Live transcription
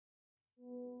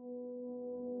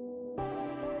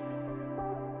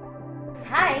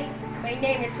Hi, my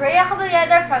name is Rhea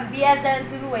Caballeda from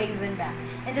BSN2 Wavenba,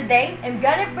 and today I'm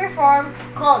gonna perform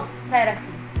cold therapy.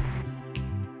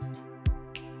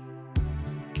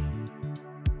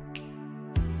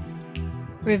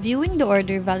 Reviewing the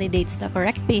order validates the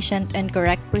correct patient and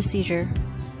correct procedure.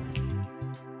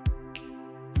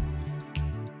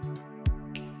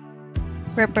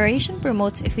 Preparation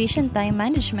promotes efficient time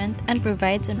management and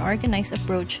provides an organized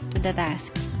approach to the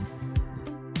task.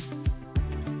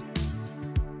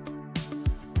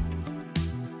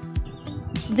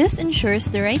 This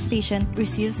ensures the right patient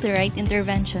receives the right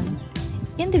intervention.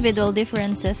 Individual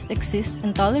differences exist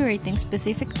in tolerating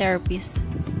specific therapies.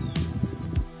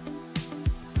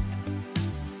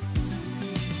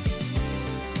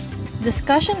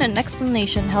 Discussion and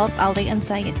explanation help allay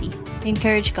anxiety,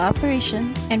 encourage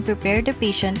cooperation, and prepare the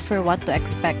patient for what to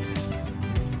expect.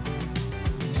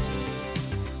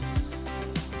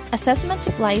 Assessment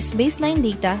supplies baseline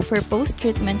data for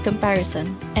post-treatment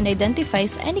comparison and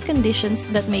identifies any conditions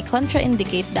that may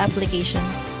contraindicate the application.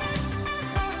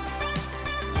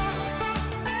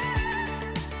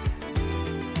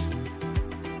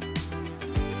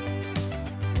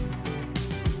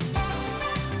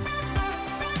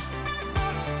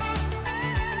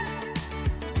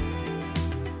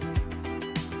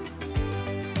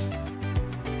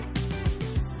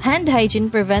 Hand hygiene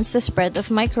prevents the spread of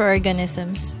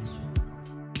microorganisms.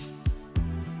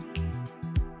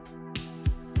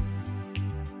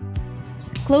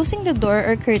 Closing the door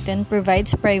or curtain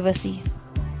provides privacy.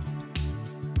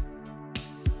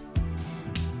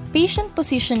 Patient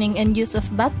positioning and use of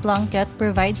bath blanket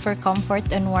provide for comfort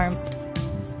and warmth.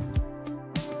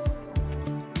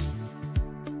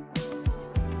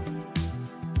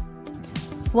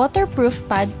 Waterproof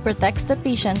pad protects the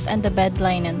patient and the bed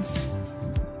linens.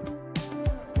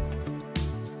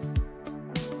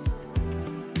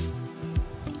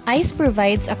 Ice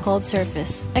provides a cold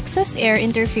surface. Excess air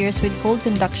interferes with cold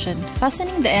conduction.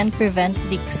 Fastening the end prevents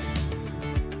leaks.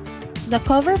 The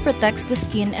cover protects the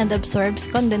skin and absorbs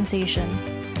condensation.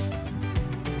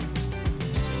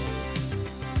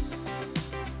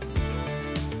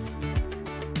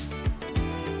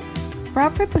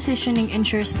 Proper positioning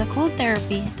ensures the cold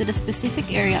therapy to the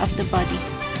specific area of the body.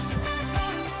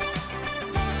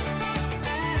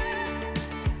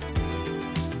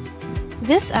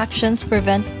 These actions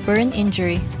prevent burn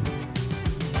injury.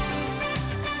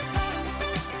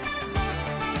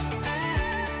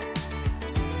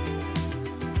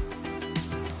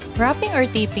 Wrapping or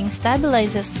taping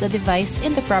stabilizes the device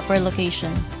in the proper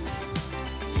location.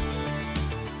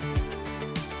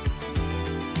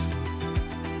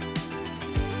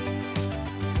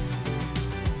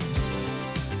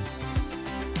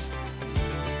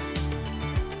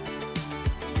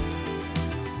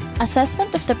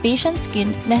 Assessment of the patient's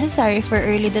skin necessary for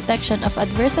early detection of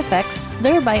adverse effects,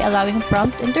 thereby allowing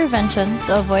prompt intervention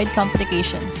to avoid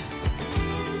complications.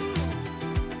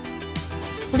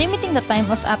 Limiting the time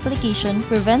of application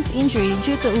prevents injury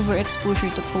due to overexposure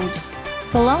to cold.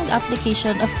 Prolonged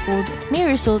application of cold may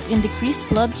result in decreased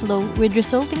blood flow with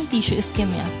resulting tissue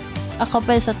ischemia. A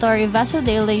compensatory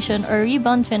vasodilation or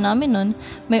rebound phenomenon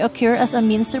may occur as a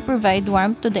means to provide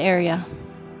warmth to the area.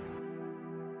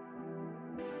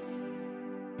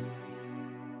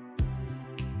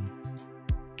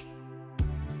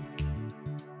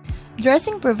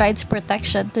 Dressing provides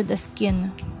protection to the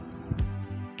skin.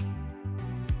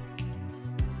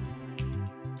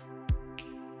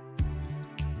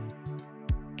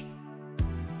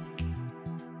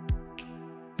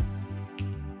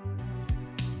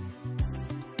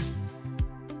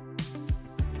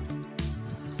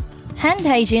 Hand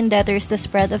hygiene deters the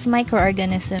spread of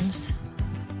microorganisms.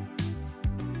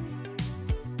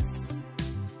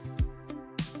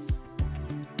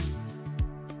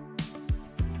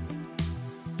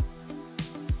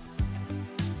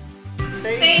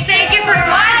 Thank you for